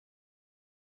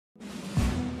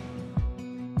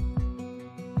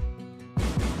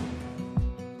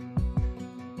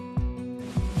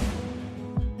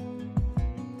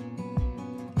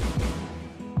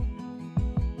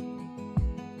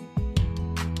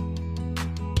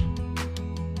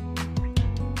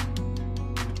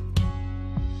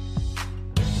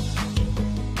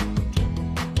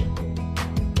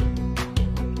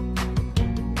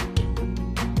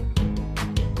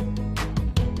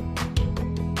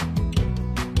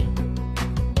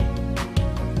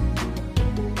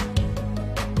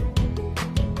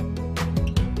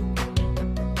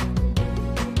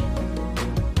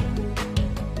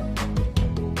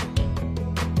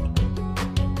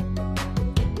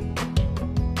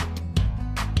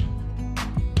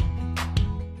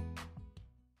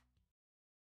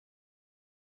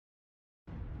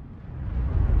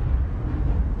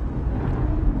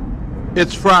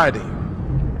It's Friday.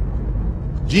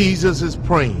 Jesus is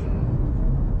praying.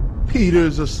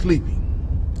 Peter's asleep.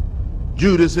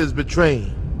 Judas is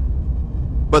betraying.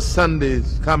 But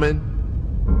Sunday's coming.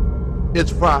 It's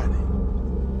Friday.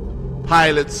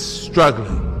 Pilate's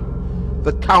struggling.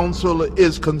 The council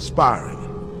is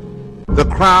conspiring. The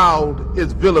crowd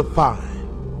is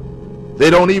vilifying. They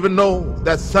don't even know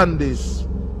that Sunday's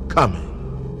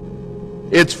coming.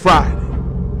 It's Friday.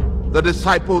 The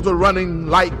disciples are running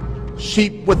like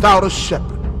sheep without a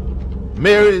shepherd.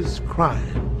 Mary's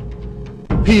crying.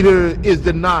 Peter is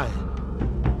denying.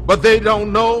 But they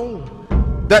don't know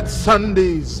that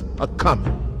Sundays are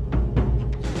coming.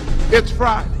 It's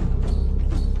Friday.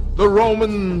 The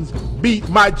Romans beat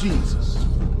my Jesus.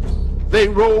 They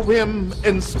robe him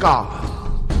in scarlet.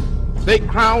 They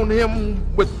crown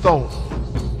him with thorns.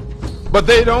 But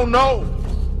they don't know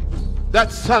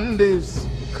that Sunday's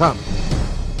coming.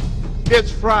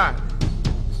 It's Friday.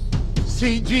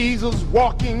 See Jesus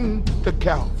walking to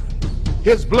Calvary.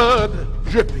 His blood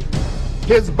dripping.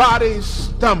 His body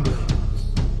stumbling.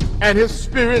 And his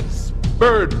spirit's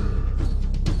burdened.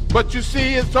 But you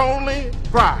see, it's only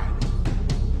Friday.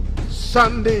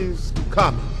 Sunday's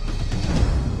coming.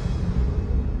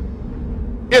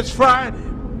 It's Friday.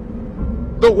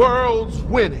 The world's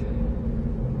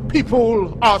winning.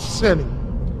 People are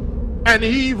sinning. And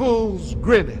evil's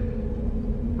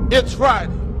grinning. It's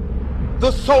Friday.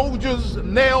 The soldiers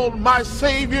nailed my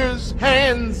Savior's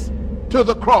hands to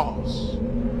the cross.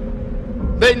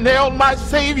 They nailed my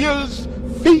Savior's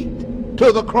feet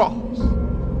to the cross.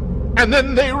 And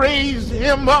then they raised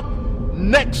him up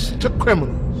next to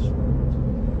criminals.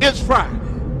 It's Friday.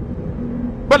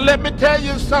 But let me tell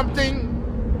you something.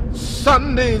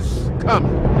 Sunday's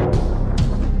coming.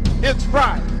 It's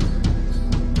Friday.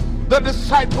 The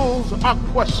disciples are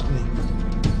questioning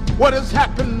what has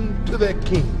happened to their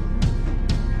king.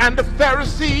 And the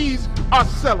Pharisees are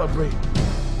celebrating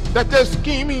that their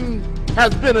scheming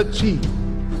has been achieved.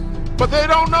 But they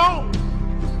don't know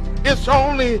it's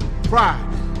only Friday.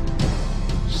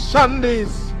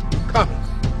 Sunday's coming.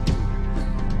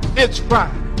 It's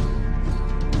Friday.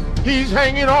 He's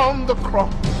hanging on the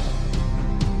cross,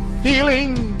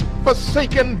 feeling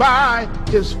forsaken by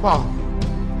his Father,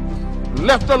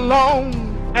 left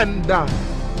alone and dying.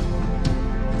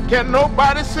 Can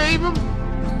nobody save him?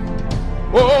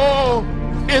 Oh,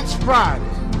 it's Friday,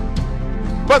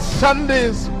 but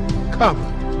Sunday's coming.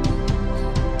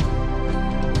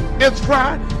 It's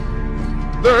Friday.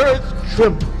 The earth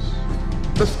trembles.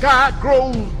 The sky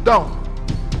grows dark.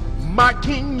 My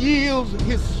King yields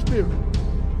his spirit.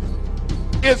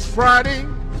 It's Friday.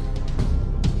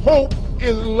 Hope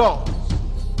is lost.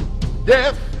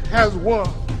 Death has won.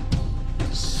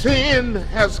 Sin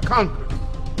has conquered.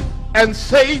 And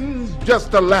Satan's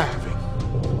just a laughing.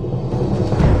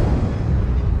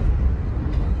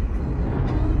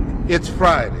 It's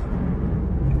Friday.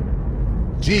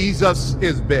 Jesus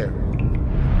is buried.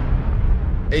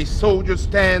 A soldier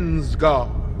stands guard,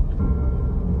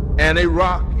 and a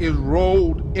rock is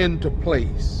rolled into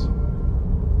place.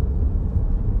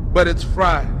 But it's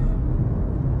Friday.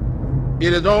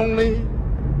 It is only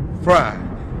Friday.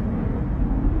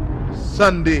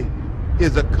 Sunday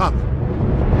is a coming.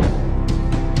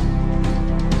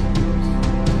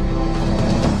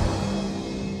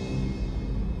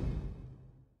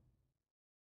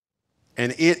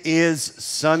 And it is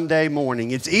Sunday morning.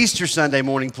 It's Easter Sunday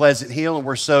morning, Pleasant Hill, and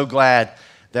we're so glad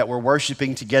that we're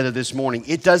worshiping together this morning.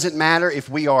 It doesn't matter if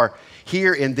we are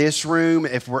here in this room,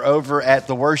 if we're over at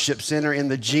the worship center in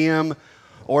the gym,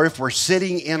 or if we're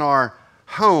sitting in our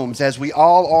homes, as we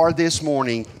all are this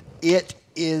morning. It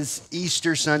is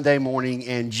Easter Sunday morning,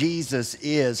 and Jesus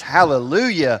is,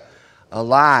 hallelujah,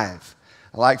 alive.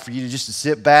 I'd like for you to just to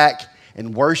sit back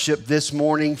and worship this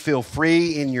morning. Feel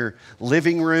free in your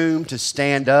living room to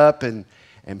stand up and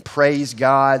praise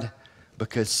God,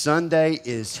 because Sunday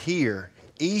is here.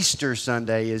 Easter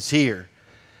Sunday is here,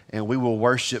 and we will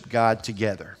worship God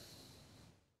together.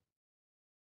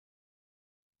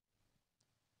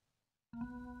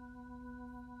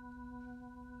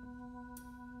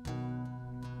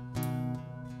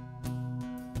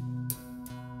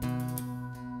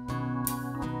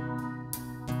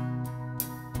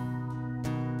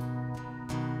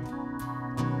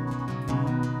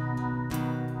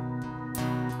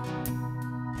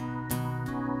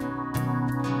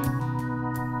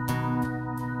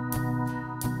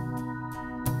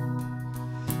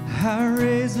 I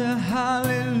raise a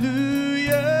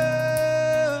hallelujah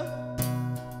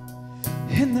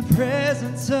in the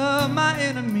presence of my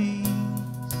enemies.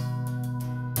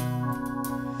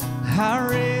 I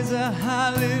raise a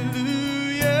hallelujah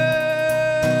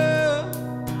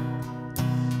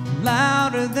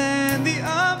louder than the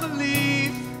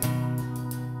unbelief.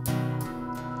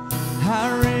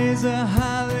 I raise a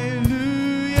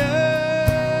hallelujah.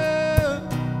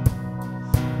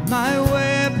 My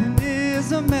weapon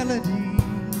is a melody.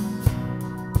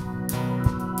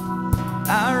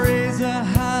 I raise a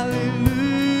hallelujah.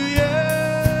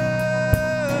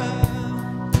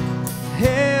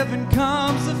 Heaven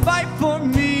comes to fight for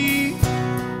me.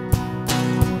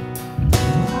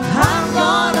 I'm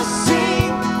gonna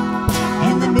sing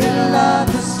in the middle of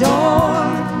the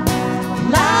storm.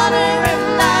 Louder and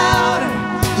louder,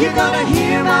 you're gonna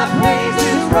hear my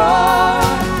praises roar.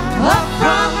 Up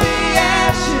from the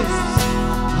ashes,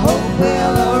 hope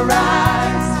will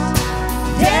arise.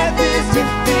 Death is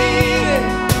defeated,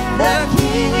 the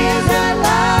King is alive.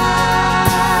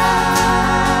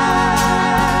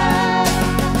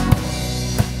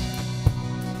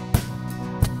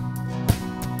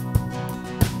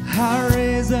 I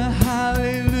raise a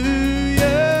hallelujah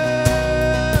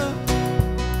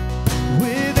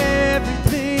with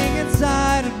everything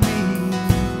inside of me.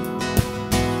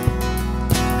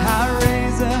 I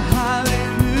raise a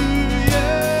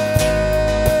hallelujah.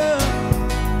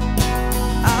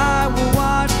 I will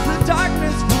watch the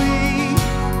darkness flee.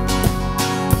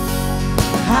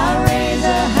 I raise a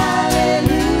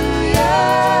hallelujah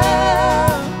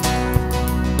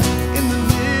in the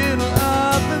middle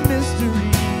of the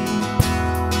mystery.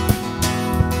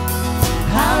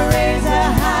 I raise a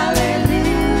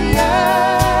hallelujah.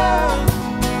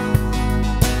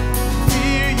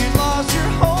 Fear you lost your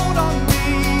hold on me.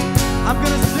 I'm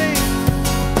gonna sing.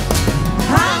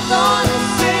 I'm gonna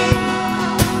sing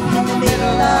in the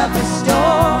middle of the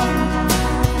storm.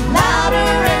 Louder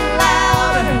and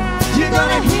louder, you're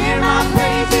gonna hear my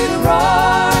praises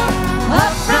roar.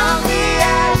 Up from the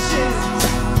ashes,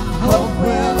 hope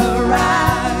will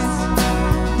arise.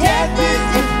 Death is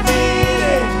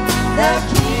defeated, the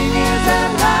King is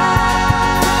alive.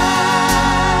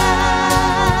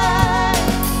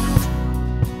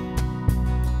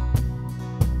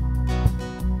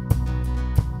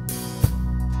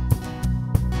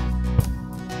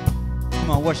 Come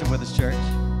on, worship with us, church.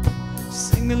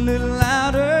 Sing a little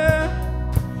louder.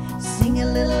 Sing a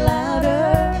little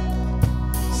louder.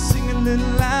 Sing a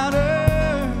little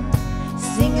louder.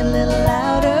 Sing a little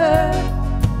louder.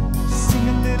 Sing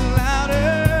a little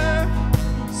louder.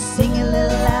 Sing a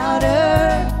little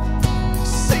louder.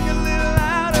 Sing a little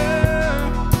louder.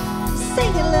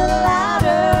 Sing a little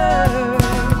louder.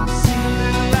 Sing a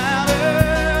little louder.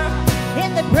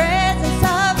 In the presence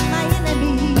of my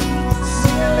enemies.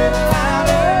 Sing a little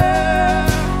louder.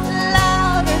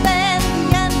 Louder than the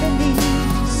unbelief.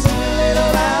 Sing a little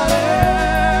louder.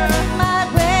 My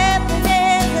weapon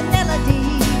is a melody.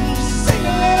 Sing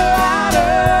a little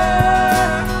louder.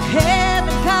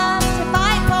 Heaven comes to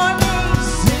fight for me.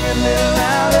 Sing a little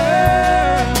louder.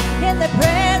 In the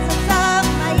presence of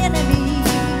my enemies.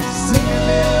 Sing a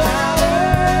little louder.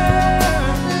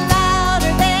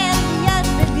 Louder than the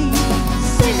unbelief.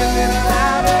 Sing a little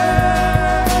louder.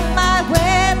 My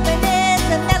weapon is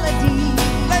a melody.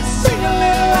 Let's sing a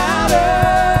little louder.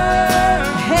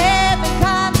 Heaven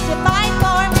comes to fight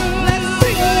for me. Let's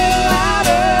sing a little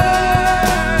louder.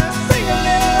 Sing a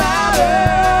little louder.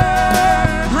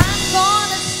 I'm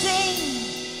gonna sing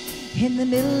in the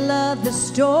middle of the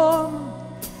storm.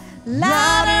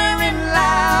 Louder and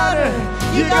louder,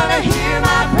 you're gonna hear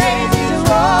my praises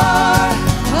roar.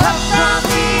 Up from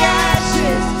the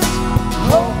ashes,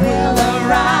 hope will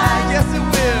arise. Yes, it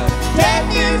will. Death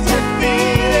is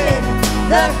defeated,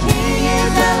 the King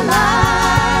is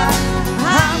alive.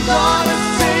 I'm gonna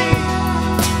sing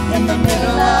in the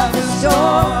middle of the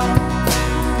storm.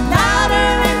 Louder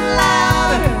and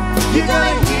louder, you're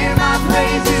gonna hear my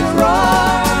praises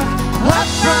roar. Up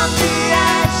from the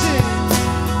ashes,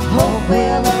 hope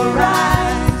will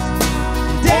arise.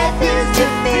 Death is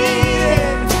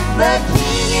defeated, the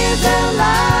King is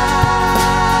alive.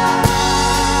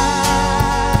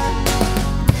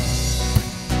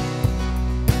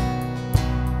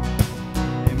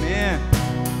 Amen.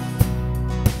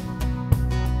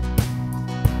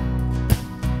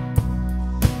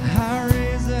 I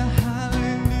raise a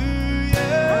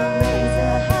hallelujah. I raise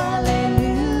a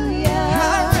hallelujah.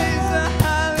 I raise a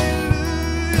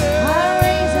hallelujah. I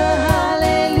raise a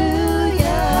hallelujah.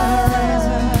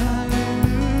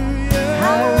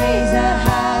 I raise a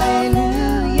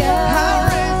hallelujah. I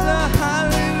raise a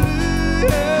hallelujah.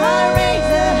 I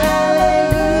raise a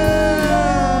hallelujah.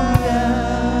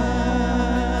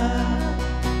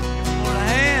 Give the Lord a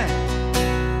hand.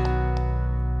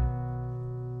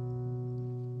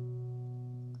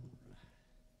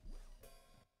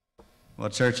 Well,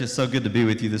 church, it's so good to be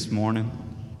with you this morning.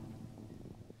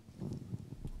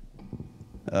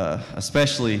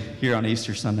 especially here on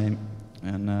Easter Sunday.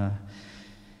 And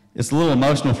it's a little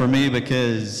emotional for me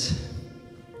because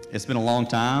it's been a long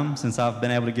time since I've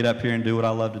been able to get up here and do what I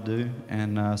love to do.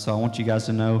 And so I want you guys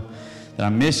to know that I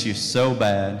miss you so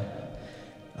bad.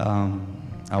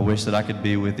 I wish that I could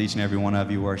be with each and every one of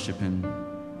you worshiping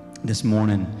this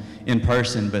morning in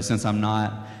person, but since I'm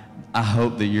not, I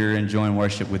hope that you're enjoying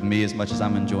worship with me as much as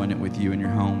I'm enjoying it with you in your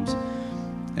homes.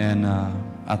 And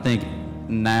I think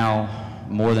now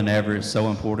more than ever it's so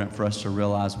important for us to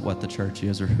realize what the church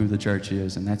is or who the church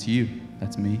is, and that's you,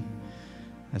 that's me,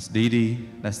 that's Dee Dee,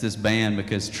 that's this band,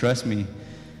 because trust me,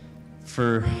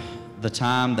 for the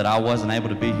time that I wasn't able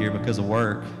to be here because of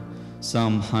work,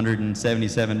 some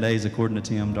 177 days according to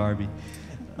Tim Darby,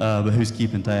 but who's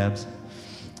keeping tabs?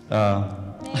 For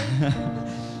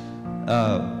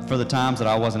the times that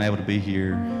I wasn't able to be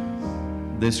here,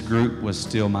 this group was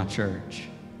still my church.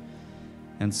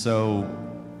 And so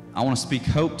I want to speak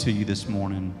hope to you this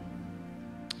morning,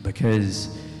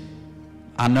 because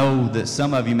I know that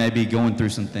some of you may be going through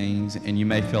some things and you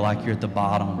may feel like you're at the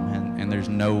bottom and there's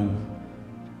no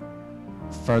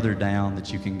further down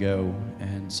that you can go.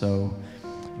 And so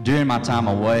during my time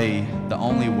away, the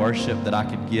only worship that I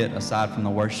could get aside from the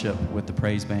worship with the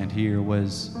praise band here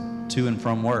was to and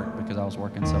from work, because I was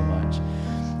working so much.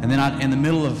 And then in the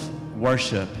middle of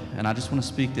worship, and I just want to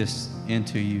speak this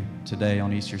into you today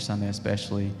on Easter Sunday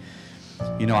especially,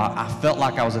 you know, I felt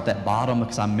like I was at that bottom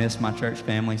because I missed my church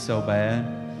family so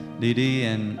bad, Dee Dee,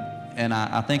 and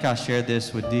I think I shared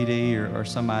this with Dee Dee or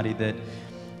somebody, that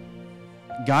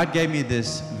God gave me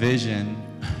this vision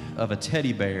of a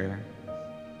teddy bear,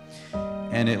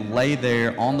 and it lay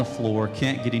there on the floor,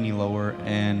 can't get any lower,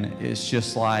 and it's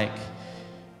just like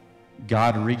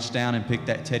God reached down and picked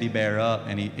that teddy bear up,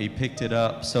 and he picked it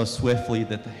up so swiftly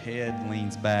that the head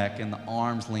leans back and the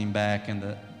arms lean back and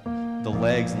the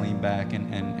legs lean back,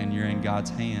 and you're in God's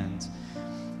hands.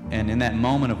 And in that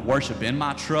moment of worship, in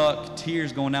my truck,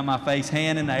 tears going down my face,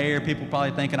 hand in the air, people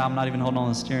probably thinking I'm not even holding on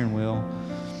the steering wheel,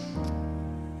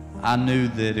 I knew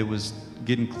that it was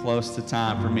getting close to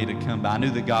time for me to come back. I knew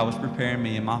that God was preparing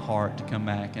me in my heart to come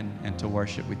back and to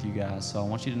worship with you guys. So I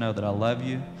want you to know that I love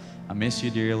you. I miss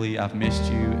you dearly. I've missed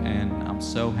you, and I'm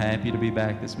so happy to be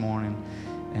back this morning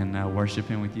and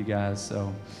worshiping with you guys.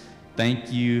 So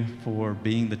thank you for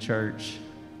being the church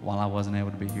while I wasn't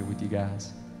able to be here with you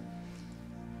guys.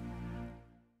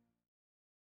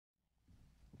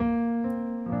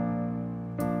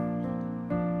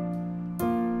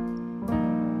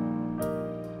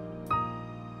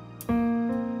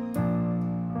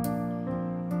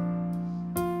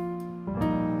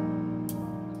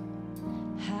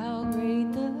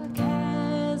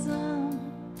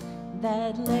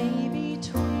 That lay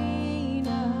between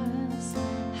us,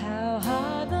 how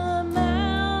high the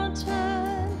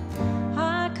mountain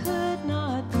I could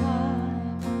not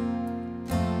climb.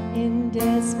 In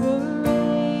desperation,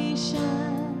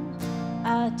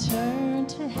 I turned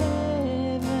to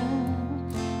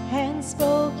heaven and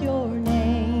spoke your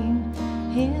name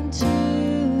into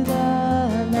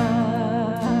the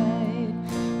night.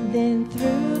 Then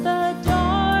through the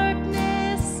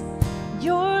darkness,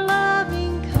 your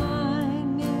loving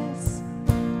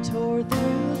tore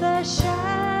through the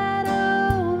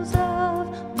shadows of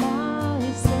my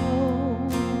soul.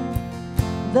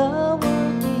 The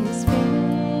work is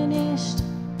finished,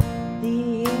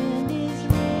 the end is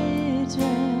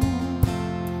written.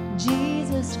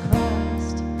 Jesus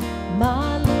Christ,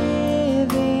 my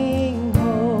living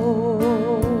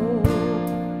hope.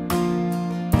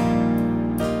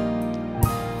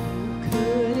 Who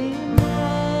could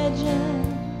imagine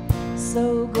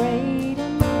so great a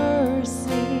mercy?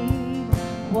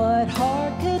 What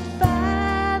heart could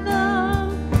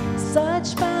fathom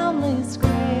such boundless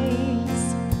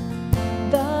grace?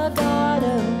 The God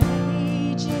of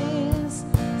ages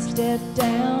stepped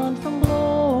down from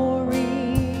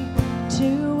glory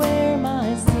to where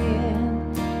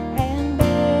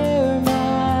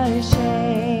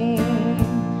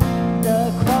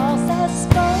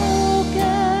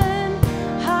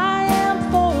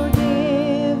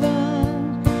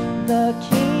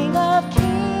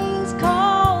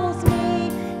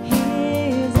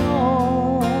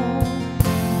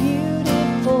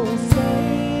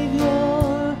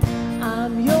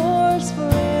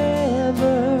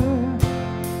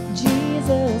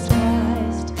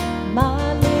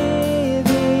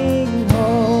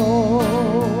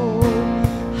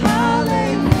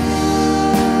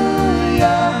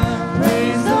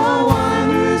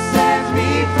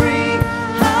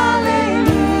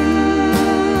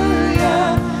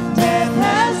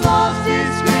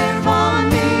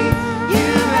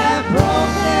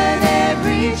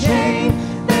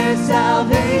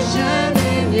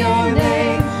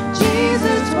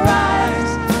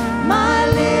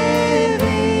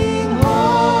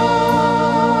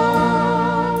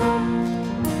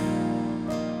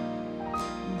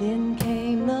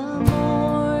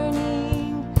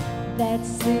that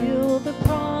seal the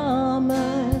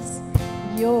promise.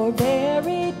 Your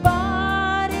buried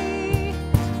body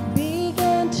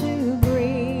began to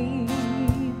breathe.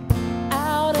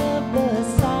 Out of the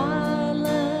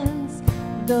silence,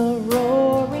 the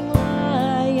roaring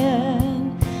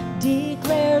lion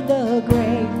declared the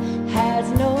grave has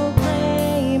no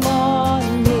claim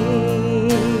on me.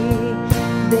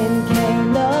 Then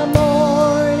came the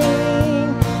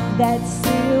morning that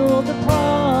sealed the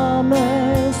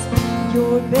promise.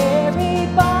 Your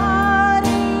buried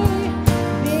body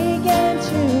began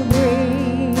to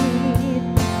breathe.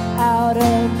 Out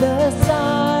of the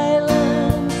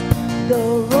silence, the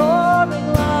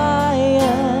roaring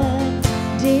lion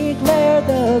declared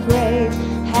the grave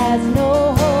has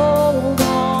no hold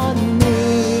on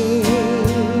me.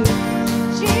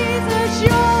 Jesus,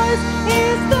 yours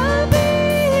is the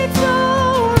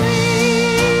victory.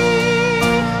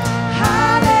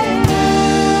 Hallelujah.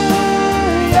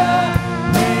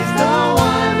 Praise the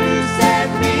one who set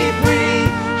me free.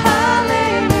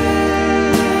 Hallelujah.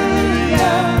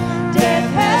 Death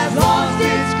has lost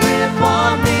its grip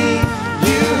on me.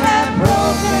 You have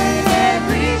broken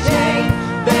every chain.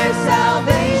 There's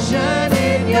salvation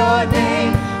in your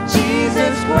name,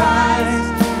 Jesus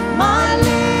Christ, my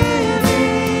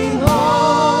living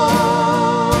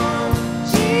hope.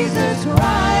 Jesus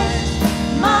Christ,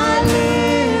 my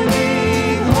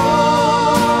living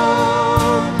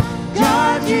hope.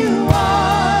 God, you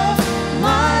are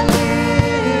my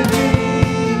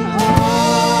living hope.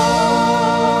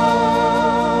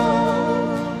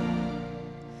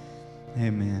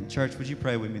 Amen. Church, would you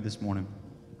pray with me this morning?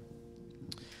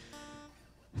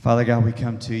 Father God, we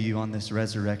come to you on this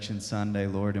Resurrection Sunday,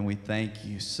 Lord, and we thank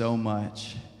you so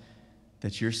much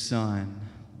that your Son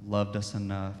loved us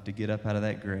enough to get up out of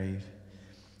that grave.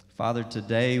 Father,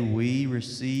 today we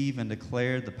receive and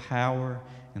declare the power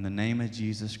in the name of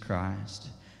Jesus Christ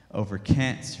over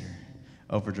cancer,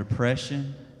 over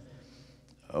depression,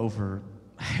 over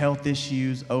health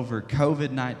issues, over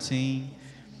COVID-19.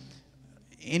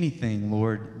 Anything,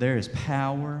 Lord, there is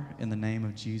power in the name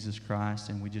of Jesus Christ,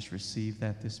 and we just receive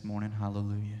that this morning.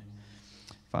 Hallelujah.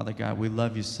 Father God, we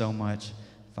love you so much.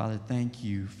 Father, thank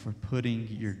you for putting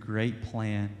your great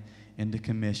plan into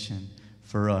commission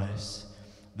for us,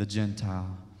 the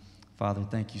Gentile. Father,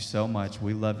 thank you so much.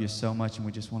 We love you so much, and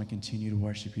we just want to continue to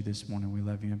worship you this morning. We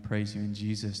love you and praise you in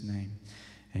Jesus' name.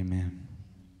 Amen.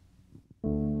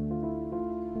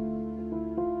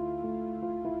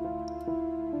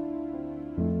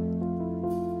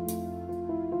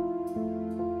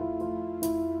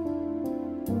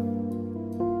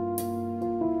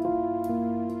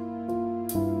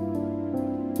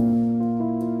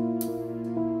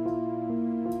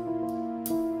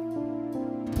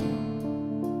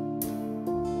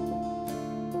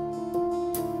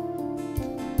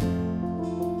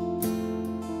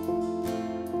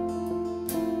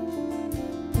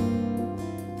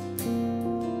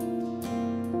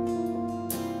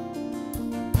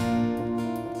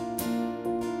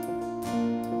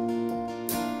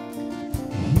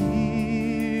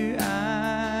 Here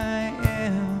I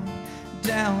am,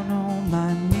 down on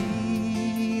my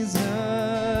knees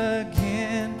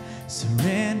again,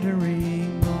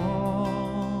 surrendering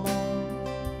all,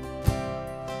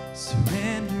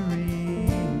 surrendering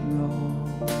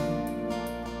all.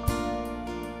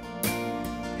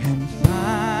 And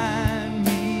find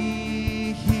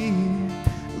me here,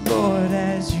 Lord,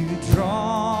 as you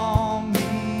draw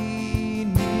me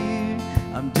near.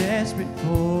 I'm desperate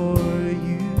for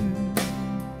you.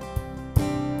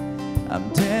 I'm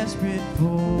desperate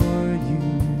for you.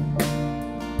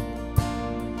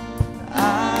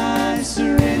 I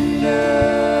surrender.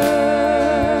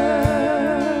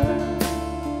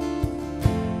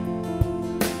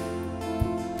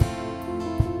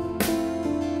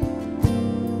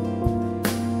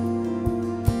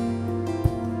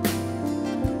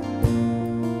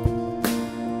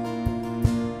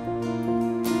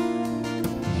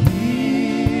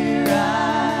 Here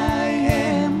I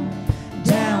am,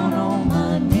 down on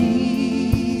my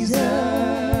knees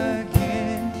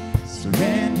again,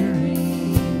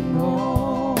 surrendering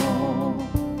all,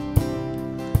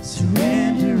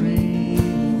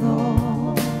 surrendering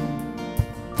all.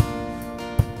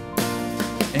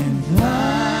 And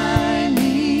find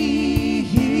me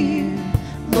here,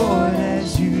 Lord,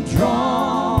 as you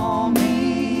draw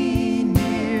me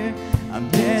near. I'm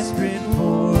desperate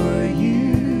for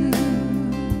you.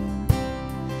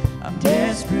 I'm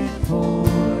desperate for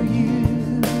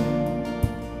you.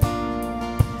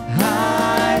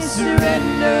 I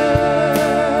surrender.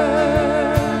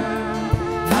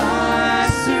 I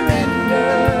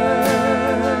surrender.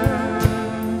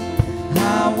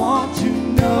 I want to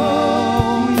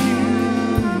know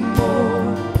you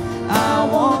more. I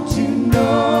want to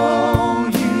know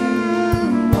you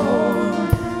more.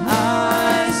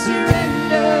 I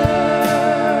surrender.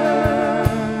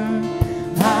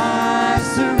 I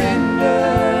surrender.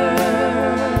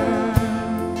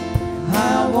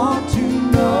 I want to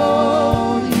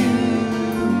know you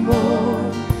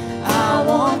more. I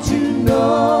want to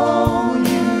know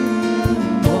you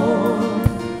more.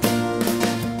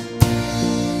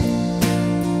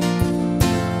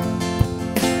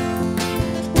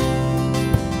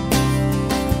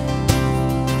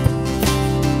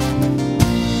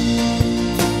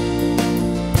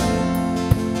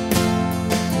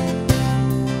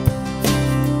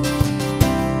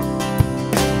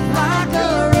 Like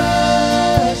a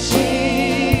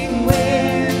rushing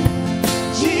wind,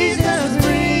 Jesus,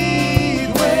 breathe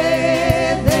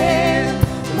within.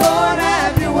 Lord,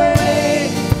 have your way.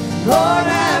 Lord,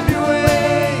 have your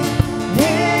way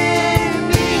in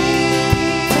me.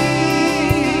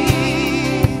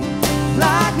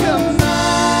 Like a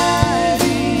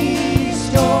mighty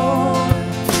storm,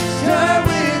 stir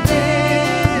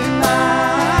within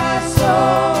my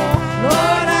soul.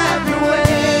 Lord, have your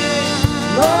way.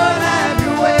 Lord, have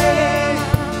your way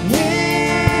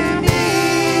in me.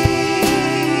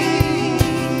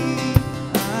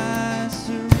 I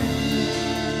surrender.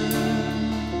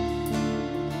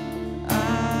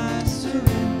 I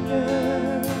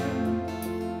surrender.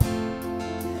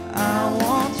 I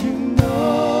want to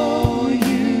know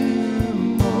you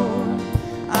more.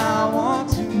 I want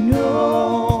to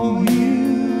know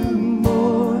you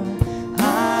more.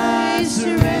 I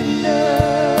surrender.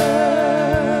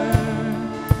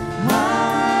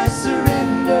 I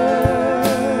surrender.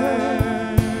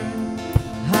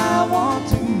 I want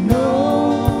to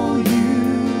know you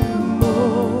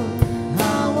more.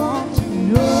 I want to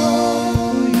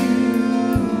know you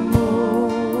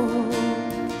more.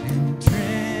 And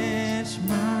drench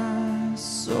my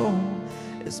soul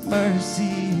as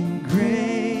mercy and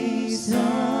grace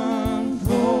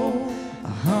unfold. A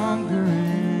hunger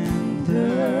and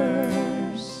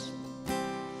thirst.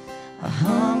 A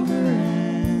hunger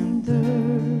and thirst.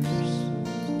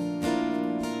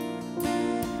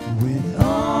 With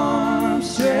arms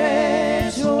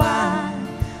stretched wide,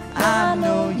 I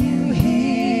know you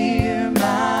hear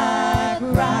my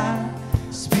cry.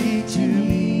 Speak to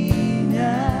me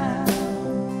now.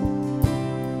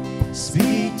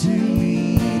 Speak to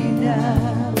me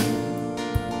now.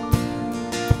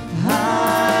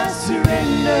 I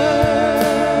surrender.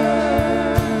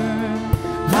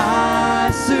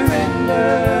 I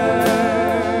surrender.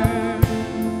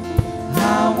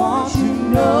 I want to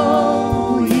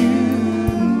know you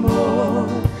more.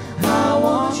 I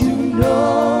want to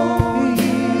know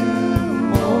you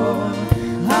more.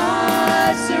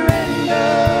 I surrender.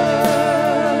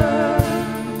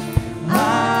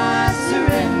 I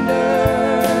surrender.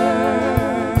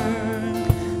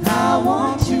 I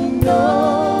want to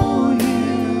know you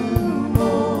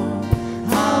more.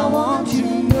 I want to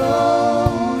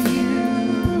know you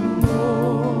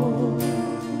more.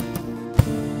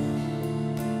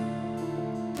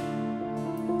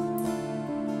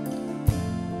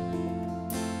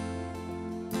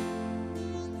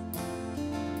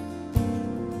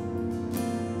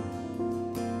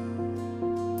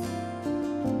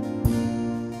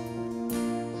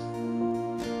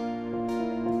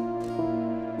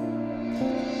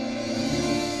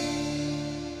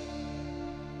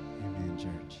 Amen,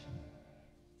 church.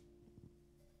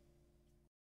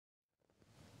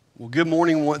 Well, good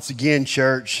morning once again,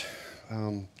 church.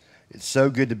 It's so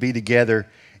good to be together,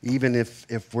 even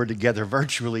if we're together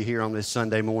virtually here on this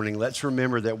Sunday morning. Let's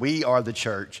remember that we are the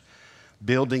church.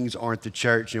 Buildings aren't the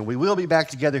church. And we will be back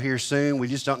together here soon. We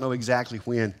just don't know exactly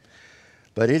when.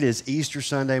 But it is Easter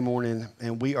Sunday morning,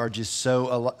 and we are just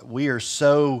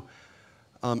so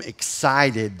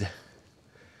excited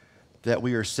that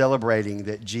we are celebrating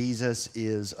that Jesus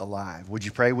is alive. Would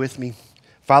you pray with me?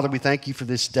 Father, we thank you for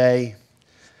this day,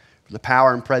 for the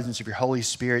power and presence of your Holy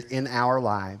Spirit in our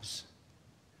lives.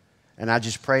 And I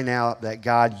just pray now that,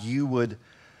 God, you would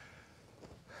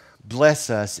bless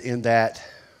us in that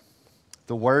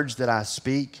the words that I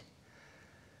speak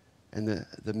and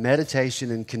the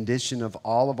meditation and condition of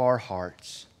all of our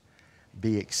hearts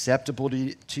be acceptable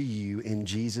to you in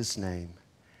Jesus' name.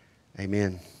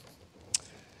 Amen.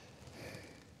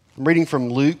 I'm reading from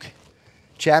Luke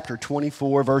chapter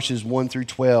 24, verses 1 through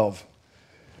 12.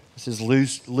 This is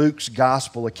Luke's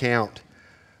gospel account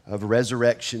of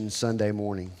Resurrection Sunday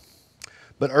morning.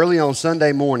 But early on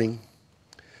Sunday morning,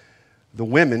 the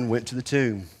women went to the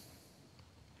tomb.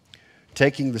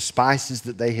 taking the spices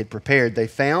that they had prepared. They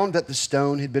found that the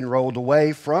stone had been rolled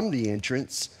away from the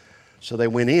entrance, so they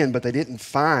went in, but they didn't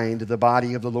find the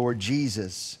body of the Lord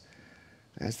Jesus.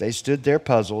 As they stood there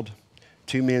puzzled,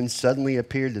 two men suddenly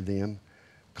appeared to them,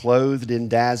 clothed in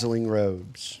dazzling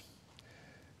robes.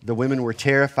 The women were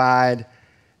terrified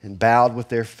and bowed with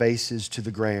their faces to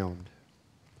the ground.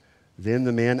 Then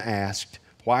the men asked,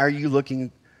 "Why are you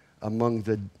looking among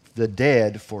the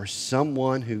dead for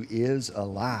someone who is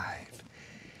alive?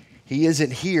 He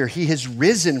isn't here. He has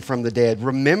risen from the dead.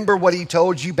 Remember what he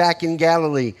told you back in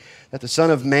Galilee, that the Son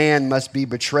of Man must be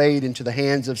betrayed into the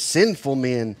hands of sinful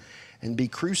men and be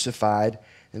crucified,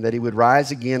 and that he would rise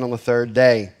again on the third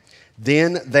day."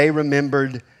 Then they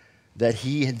remembered that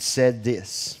he had said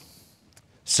this.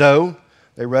 So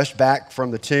they rushed back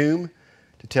from the tomb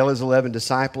to tell his 11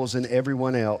 disciples and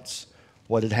everyone else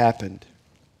what had happened.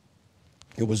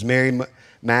 It was Mary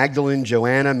Magdalene,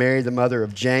 Joanna, Mary the mother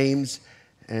of James,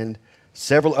 and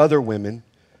several other women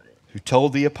who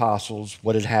told the apostles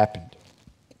what had happened.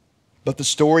 But the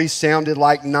story sounded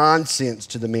like nonsense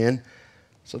to the men,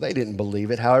 so they didn't believe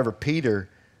it. However, Peter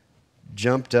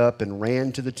jumped up and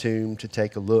ran to the tomb to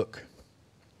take a look.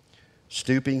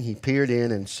 Stooping, he peered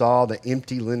in and saw the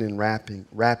empty linen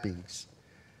wrappings,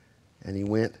 and he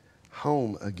went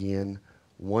home again,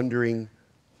 wondering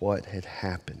what had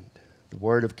happened. The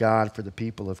word of God for the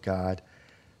people of God.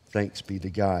 Thanks be to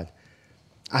God.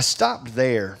 I stopped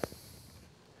there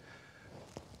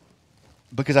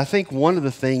because I think one of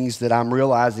the things that I'm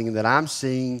realizing and that I'm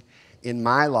seeing in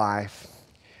my life,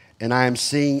 and I am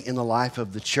seeing in the life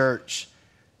of the church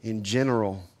in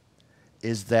general,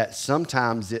 is that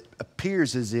sometimes it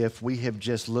appears as if we have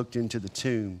just looked into the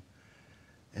tomb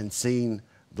and seen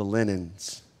the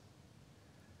linens.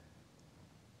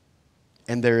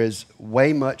 And there is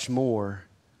way much more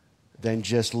than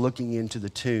just looking into the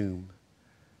tomb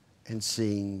and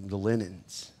seeing the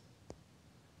linens.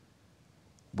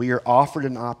 We are offered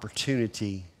an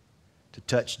opportunity to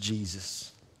touch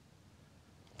Jesus,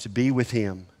 to be with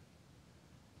him,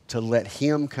 to let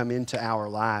him come into our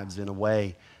lives in a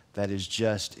way that is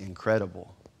just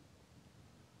incredible.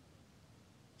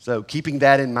 So keeping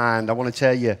that in mind, I want to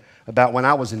tell you about when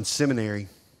I was in seminary.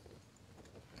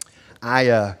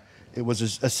 It was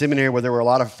a seminary where there were a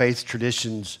lot of faith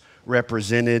traditions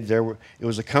represented. It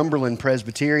was a Cumberland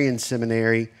Presbyterian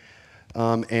seminary,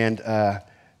 and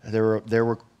there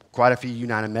were quite a few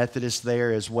United Methodists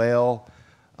there as well.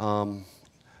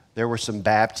 There were some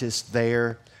Baptists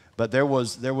there, but there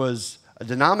was a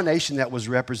denomination that was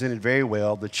represented very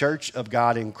well, the Church of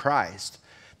God in Christ.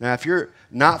 Now, if you're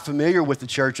not familiar with the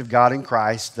Church of God in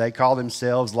Christ, they call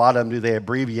themselves, a lot of them do, they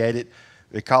abbreviate it,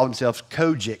 they call themselves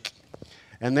COGIC.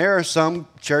 And there are some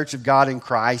Church of God in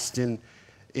Christ in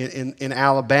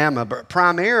Alabama, but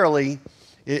primarily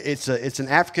it's an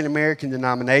African-American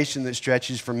denomination that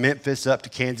stretches from Memphis up to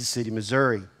Kansas City,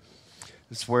 Missouri.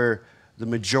 It's where the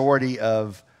majority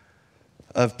of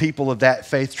people of that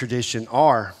faith tradition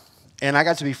are. And I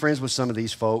got to be friends with some of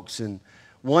these folks. And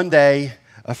one day,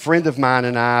 a friend of mine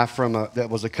and I that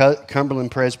was a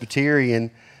Cumberland Presbyterian,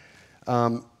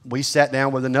 we sat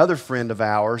down with another friend of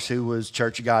ours who was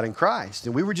Church of God in Christ.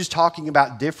 And we were just talking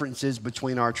about differences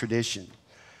between our traditions,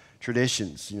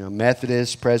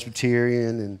 Methodist,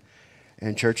 Presbyterian,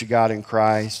 and Church of God in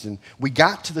Christ. And we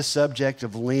got to the subject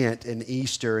of Lent and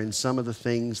Easter and some of the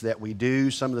things that we do,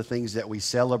 some of the things that we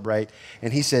celebrate.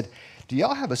 And he said, "Do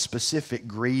y'all have a specific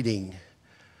greeting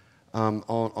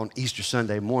on Easter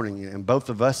Sunday morning?" And both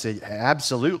of us said,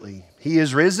 "Absolutely. He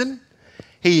is risen.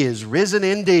 He is risen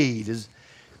indeed."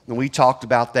 And we talked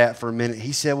about that for a minute.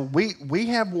 He said, "Well, we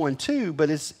have one too, but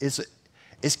it's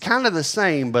kind of the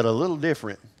same, but a little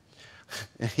different."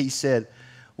 And he said,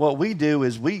 "What we do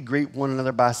is we greet one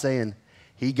another by saying,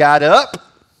 'He got up,'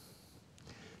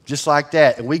 just like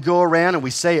that. And we go around and we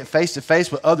say it face to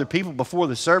face with other people before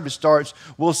the service starts.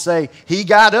 We'll say, 'He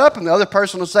got up,' and the other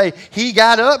person will say, 'He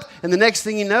got up.' And the next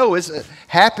thing you know, it's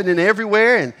happening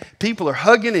everywhere, and people are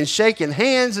hugging and shaking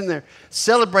hands, and they're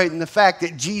celebrating the fact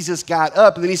that Jesus got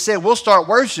up. And then he said, we'll start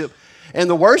worship, and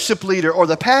the worship leader or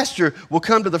the pastor will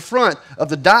come to the front of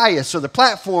the dais or the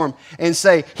platform and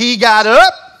say, 'He got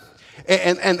up,'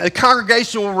 and the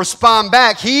congregation will respond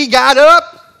back, 'He got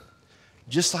up,'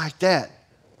 just like that.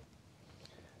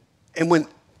 And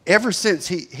ever since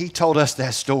he told us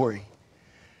that story,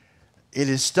 it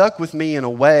has stuck with me in a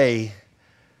way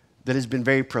that has been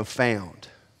very profound.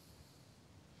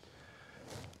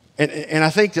 And I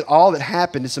think that all that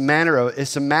happened is a matter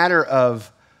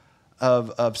of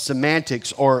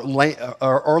semantics or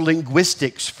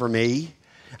linguistics for me.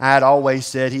 I had always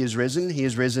said he is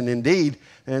risen indeed,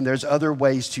 and there's other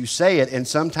ways to say it. And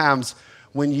sometimes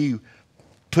when you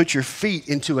put your feet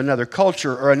into another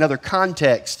culture or another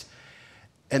context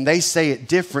and they say it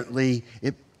differently,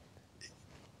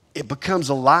 it becomes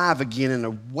alive again in a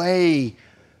way,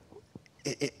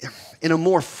 in a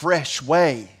more fresh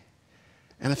way.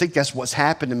 And I think that's what's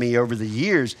happened to me over the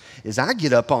years is I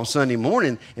get up on Sunday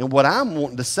morning, and what I'm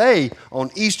wanting to say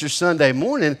on Easter Sunday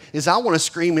morning is I want to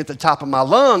scream at the top of my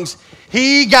lungs,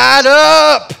 He got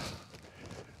up!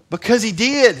 Because He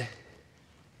did.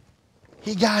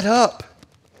 He got up.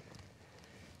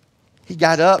 He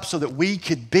got up so that we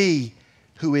could be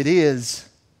who it is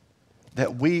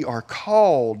that we are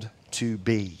called to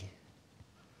be.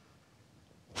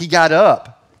 He got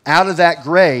up out of that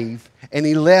grave and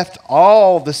He left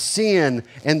all the sin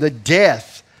and the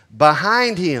death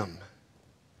behind Him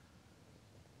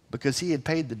because He had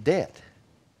paid the debt.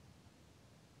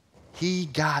 He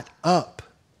got up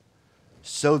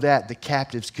so that the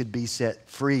captives could be set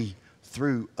free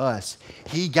through us.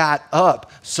 He got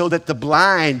up so that the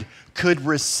blind could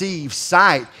receive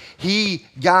sight. He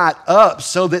got up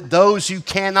so that those who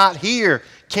cannot hear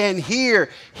can hear.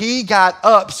 He got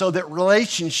up so that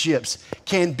relationships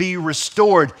can be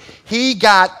restored. He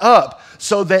got up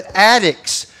so that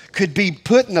addicts could be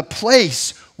put in a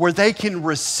place where they can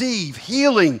receive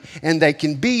healing and they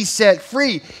can be set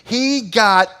free. He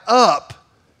got up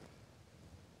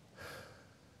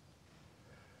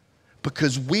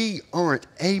because we aren't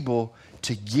able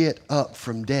to get up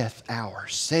from death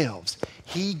ourselves.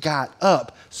 He got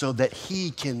up so that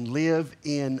He can live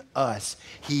in us.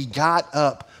 He got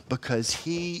up because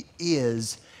He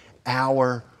is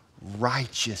our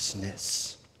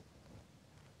righteousness.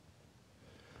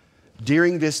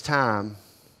 During this time,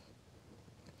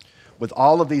 with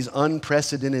all of these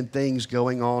unprecedented things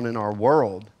going on in our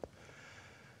world,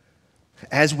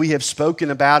 as we have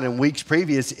spoken about in weeks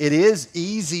previous, it is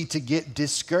easy to get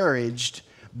discouraged,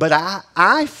 but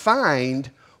I find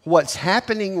what's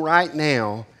happening right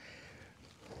now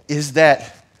is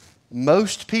that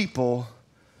most people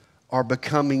are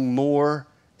becoming more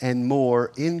and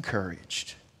more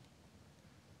encouraged.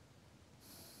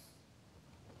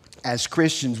 As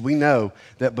Christians, we know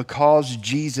that because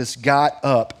Jesus got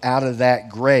up out of that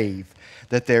grave,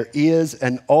 that there is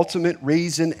an ultimate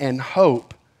reason and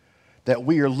hope that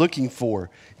we are looking for.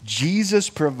 Jesus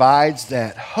provides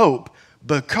that hope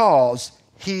because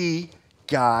He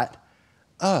got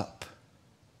up.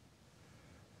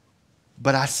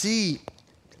 But I see,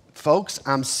 folks,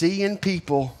 I'm seeing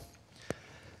people,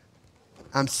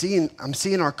 I'm seeing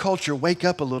our culture wake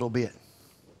up a little bit.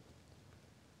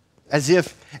 As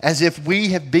if we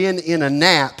have been in a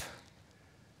nap.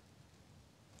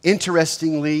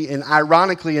 Interestingly and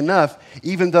ironically enough,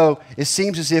 even though it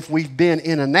seems as if we've been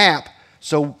in a nap,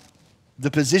 so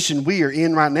the position we are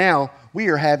in right now, we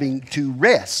are having to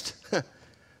rest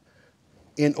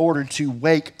in order to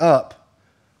wake up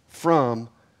from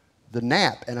the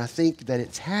nap. And I think that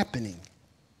it's happening.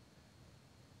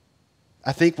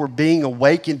 I think we're being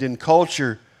awakened in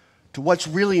culture to what's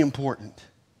really important.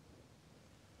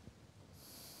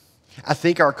 I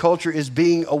think our culture is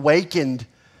being awakened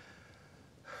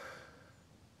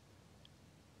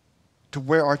to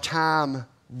where our time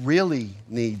really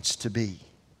needs to be.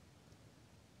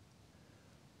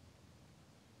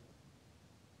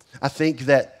 I think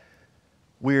that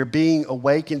we're being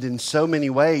awakened in so many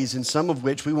ways, and some of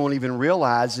which we won't even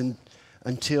realize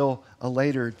until a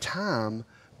later time.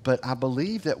 But I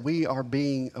believe that we are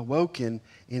being awoken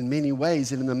in many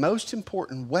ways. And in the most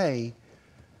important way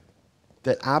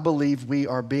that I believe we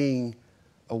are being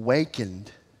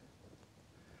awakened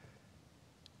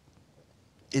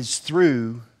is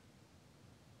through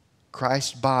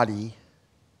Christ's body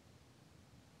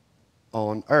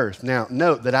on earth. Now,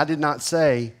 note that I did not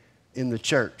say in the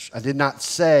church. I did not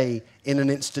say in an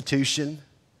institution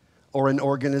or an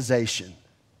organization.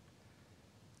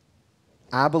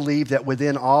 I believe that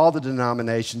within all the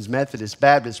denominations, Methodist,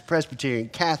 Baptist, Presbyterian,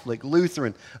 Catholic,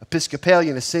 Lutheran,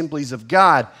 Episcopalian, Assemblies of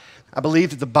God, I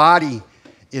believe that the body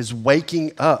is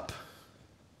waking up.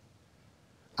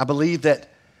 I believe that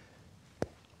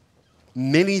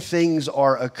many things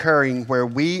are occurring where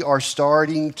we are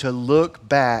starting to look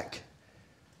back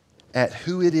at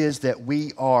who it is that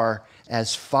we are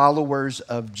as followers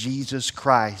of Jesus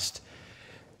Christ.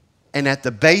 And at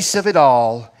the base of it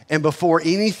all, and before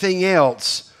anything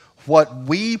else, what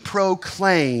we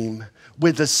proclaim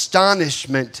with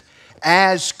astonishment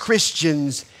as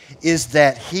Christians is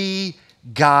that He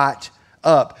got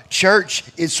up. Church,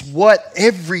 it's what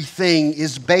everything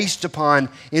is based upon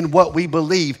in what we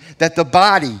believe, that the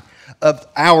body of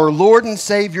our Lord and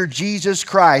Savior Jesus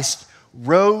Christ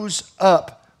rose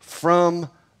up from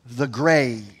the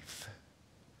grave.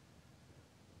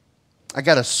 I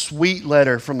got a sweet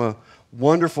letter from a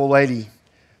wonderful lady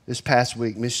this past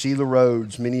week, Miss Sheila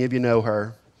Rhodes. Many of you know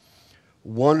her.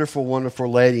 Wonderful, wonderful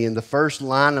lady. In the first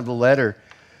line of the letter,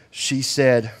 she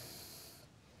said,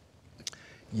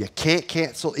 "You can't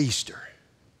cancel Easter."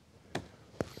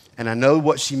 And I know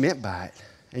what she meant by it.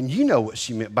 And you know what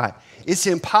she meant by it. It's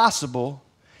impossible.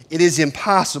 It is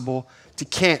impossible to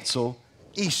cancel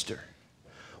Easter.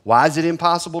 Why is it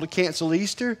impossible to cancel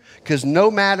Easter? Because no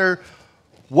matter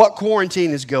what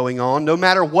quarantine is going on, no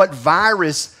matter what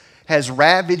virus has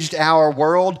ravaged our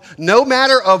world, no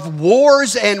matter of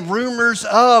wars and rumors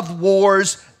of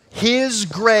wars, his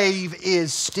grave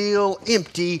is still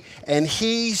empty and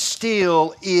he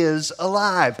still is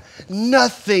alive.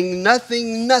 Nothing,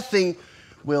 nothing, nothing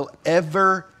will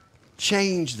ever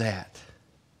change that.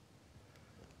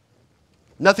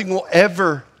 Nothing will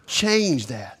ever change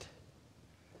that.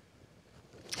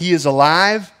 He is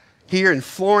alive here in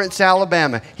Florence,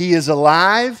 Alabama. He is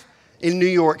alive in New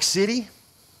York City.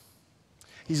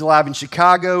 He's alive in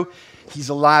Chicago. He's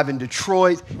alive in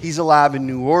Detroit. He's alive in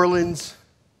New Orleans.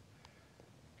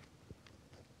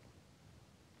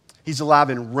 He's alive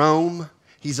in Rome.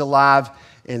 He's alive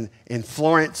in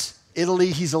Florence,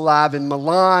 Italy. He's alive in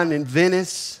Milan and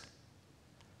Venice.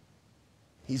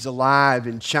 He's alive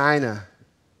in China.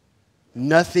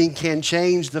 Nothing can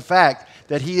change the fact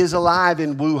that he is alive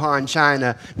in Wuhan,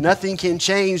 China. Nothing can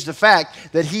change the fact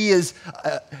that he is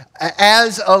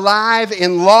as alive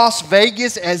in Las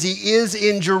Vegas as he is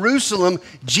in Jerusalem.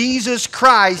 Jesus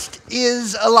Christ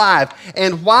is alive.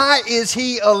 And why is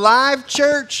he alive,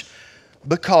 church?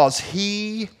 Because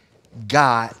he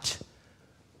got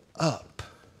up.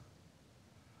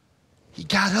 He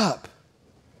got up.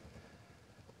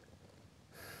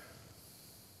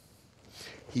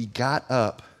 He got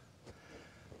up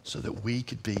so that we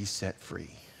could be set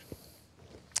free.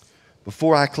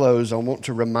 Before I close, I want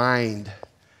to remind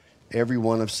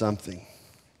everyone of something.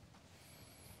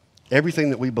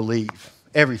 Everything that we believe,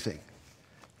 everything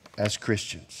as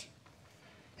Christians,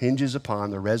 hinges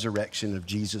upon the resurrection of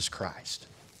Jesus Christ.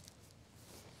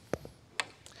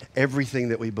 Everything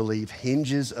that we believe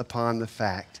hinges upon the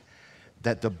fact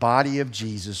that the body of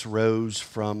Jesus rose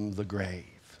from the grave.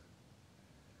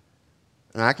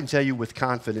 And I can tell you with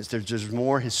confidence, there's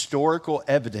more historical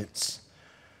evidence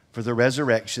for the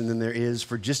resurrection than there is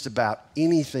for just about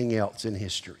anything else in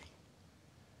history.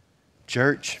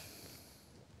 Church,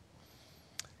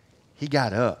 he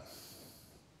got up.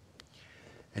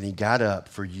 And he got up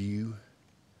for you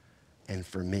and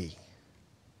for me.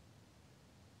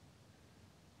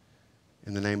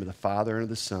 In the name of the Father, and of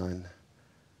the Son,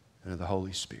 and of the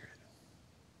Holy Spirit.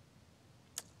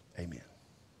 Amen.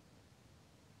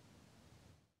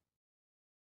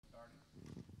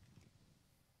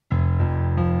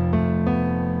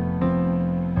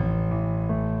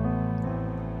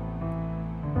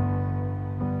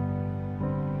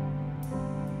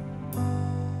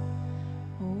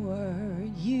 Were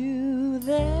you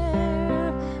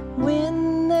there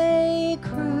when they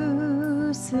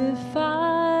crucified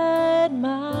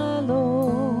my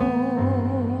Lord?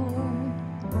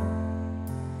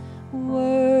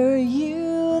 Were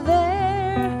you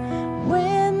there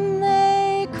when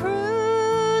they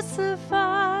crucified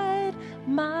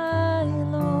my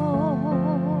Lord?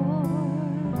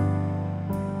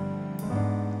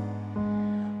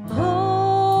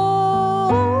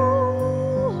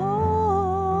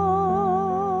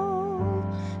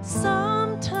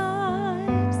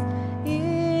 Sometimes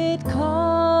it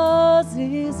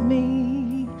causes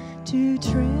me to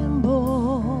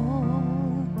tremble,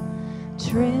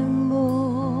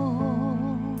 tremble,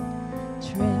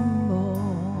 tremble.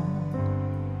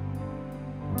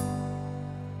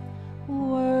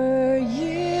 Were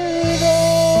you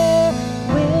there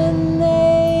when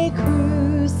they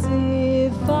crucified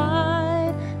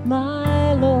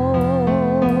my Lord?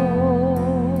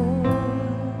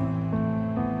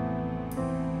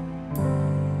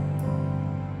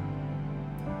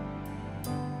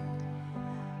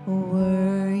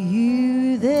 Were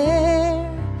you there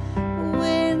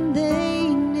when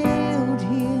they nailed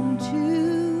him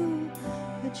to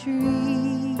a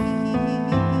tree?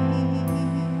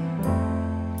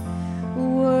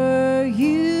 Were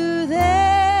you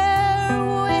there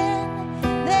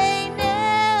when they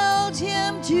nailed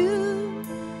him to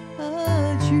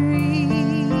a tree?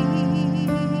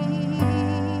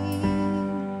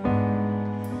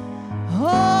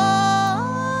 Oh,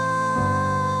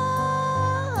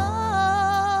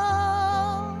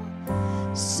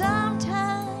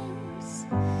 sometimes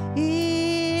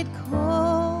it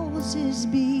causes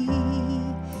me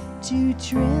to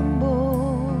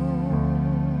tremble,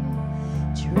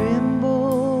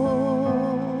 tremble,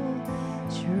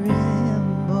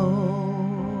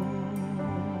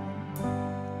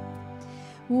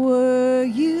 Were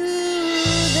you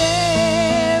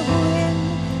there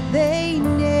when they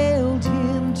nailed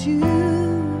him to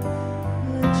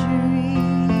a tree?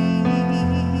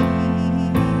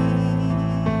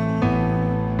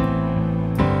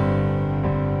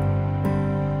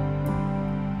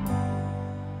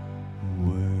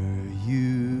 Were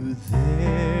you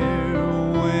there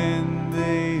when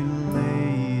they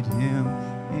laid him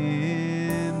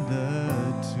in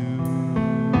the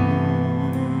tomb?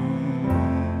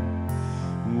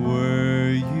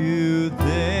 Were you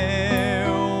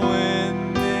there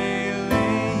when they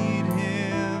laid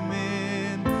him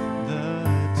in the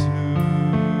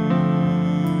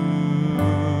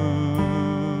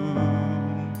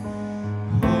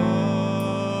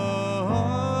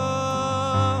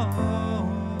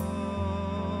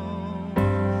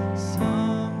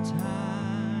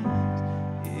Sometimes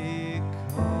it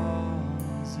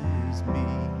causes me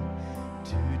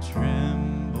to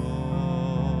tremble,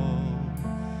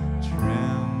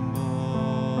 tremble,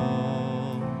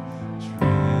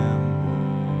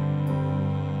 tremble.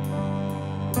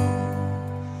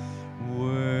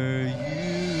 Were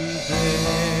you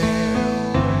there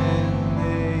when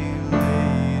they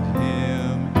laid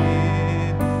him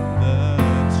in the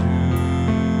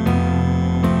tomb?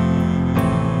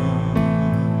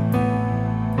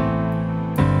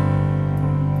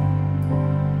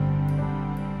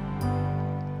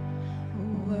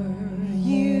 Were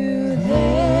you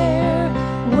there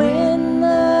when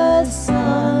the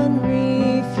sun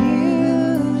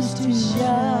refused to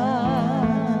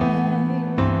shine?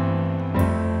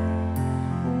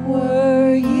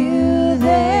 Were you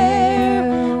there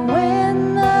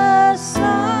when the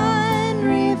sun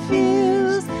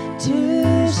refused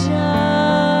to shine?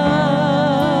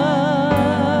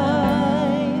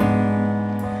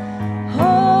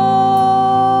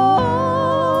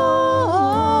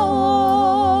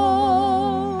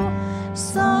 Oh,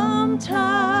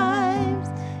 sometimes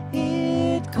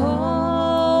it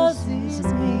causes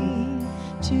me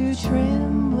to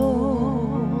tremble,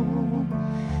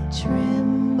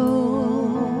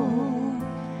 tremble,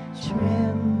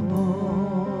 tremble.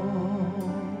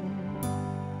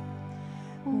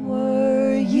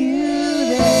 Were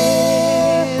you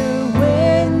there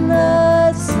when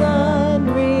the sun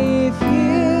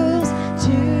refused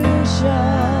to shine?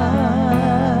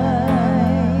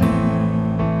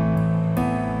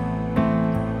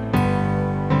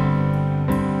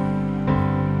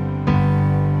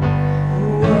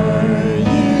 Were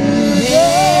you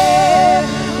there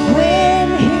when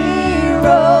he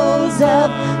rose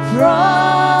up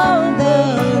from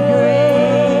the grave?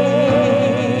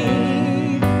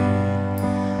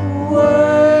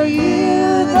 Were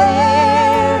you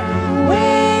there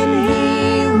when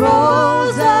he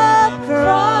rose up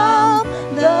from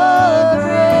the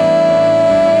grave?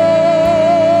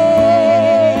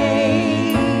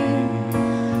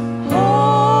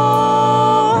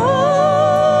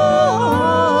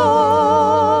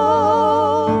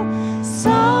 Oh,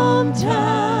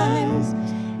 sometimes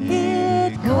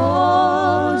it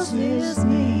causes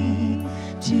me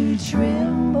to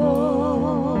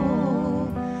tremble,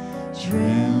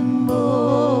 tremble,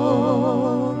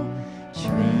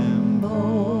 tremble.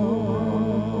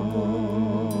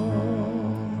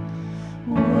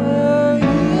 Were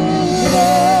you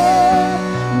there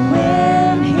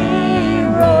when he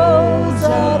rose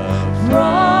up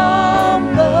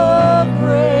from the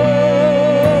grave?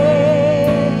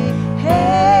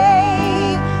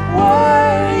 Hey,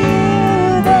 were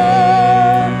you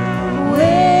there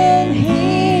when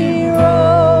he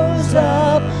rose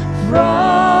up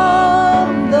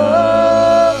from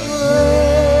the grave?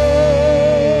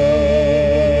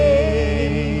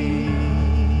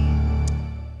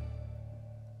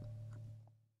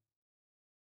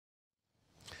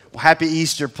 Well, happy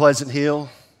Easter, Pleasant Hill,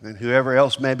 and whoever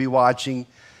else may be watching.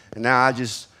 And now I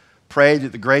just pray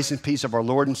that the grace and peace of our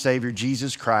Lord and Savior,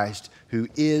 Jesus Christ, who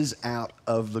is out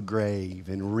of the grave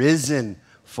and risen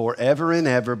forever and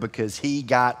ever because he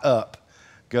got up,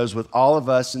 goes with all of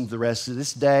us in the rest of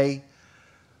this day,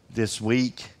 this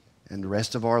week, and the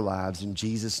rest of our lives. In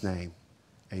Jesus' name,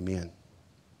 amen.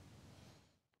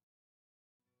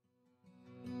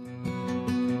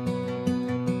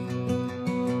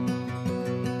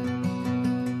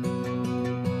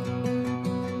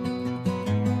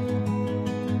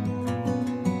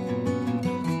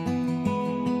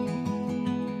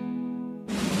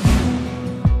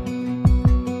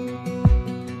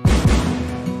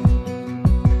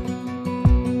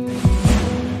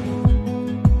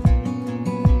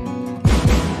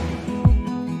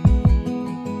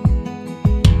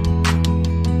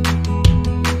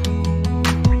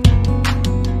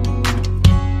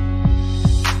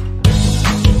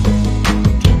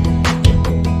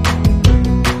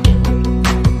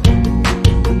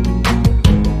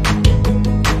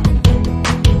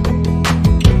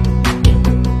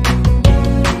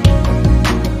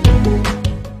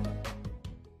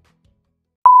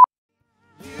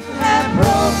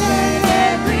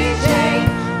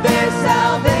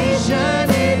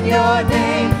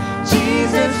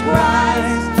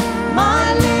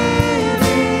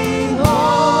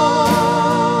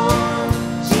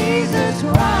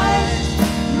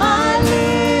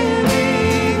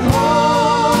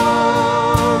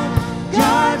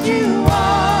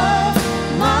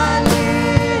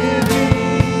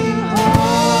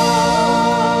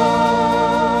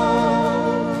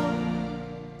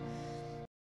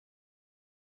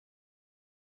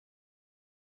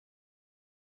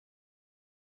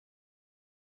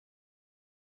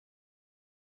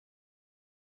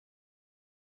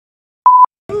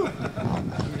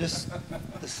 just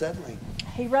the settling.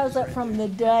 He rose up from the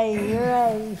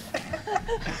grave.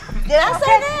 Did I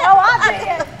say that? Oh, I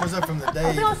did. Goes up from the I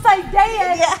was day. going to say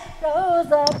dead. Yeah.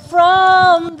 Rose up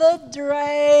from the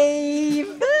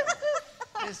grave.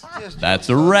 It's just That's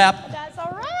a wrap. That's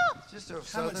all right. just a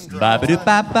southern drawl.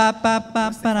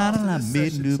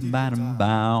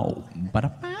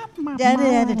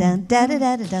 Da-da-da-da-dun,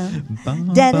 da-da-da-da-dun,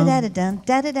 da-da-da-da-dun,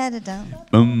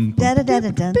 da-da-da-da-dun,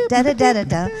 da-da-da-da-dun,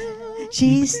 da-da-da-da-dun.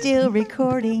 She's still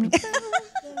recording.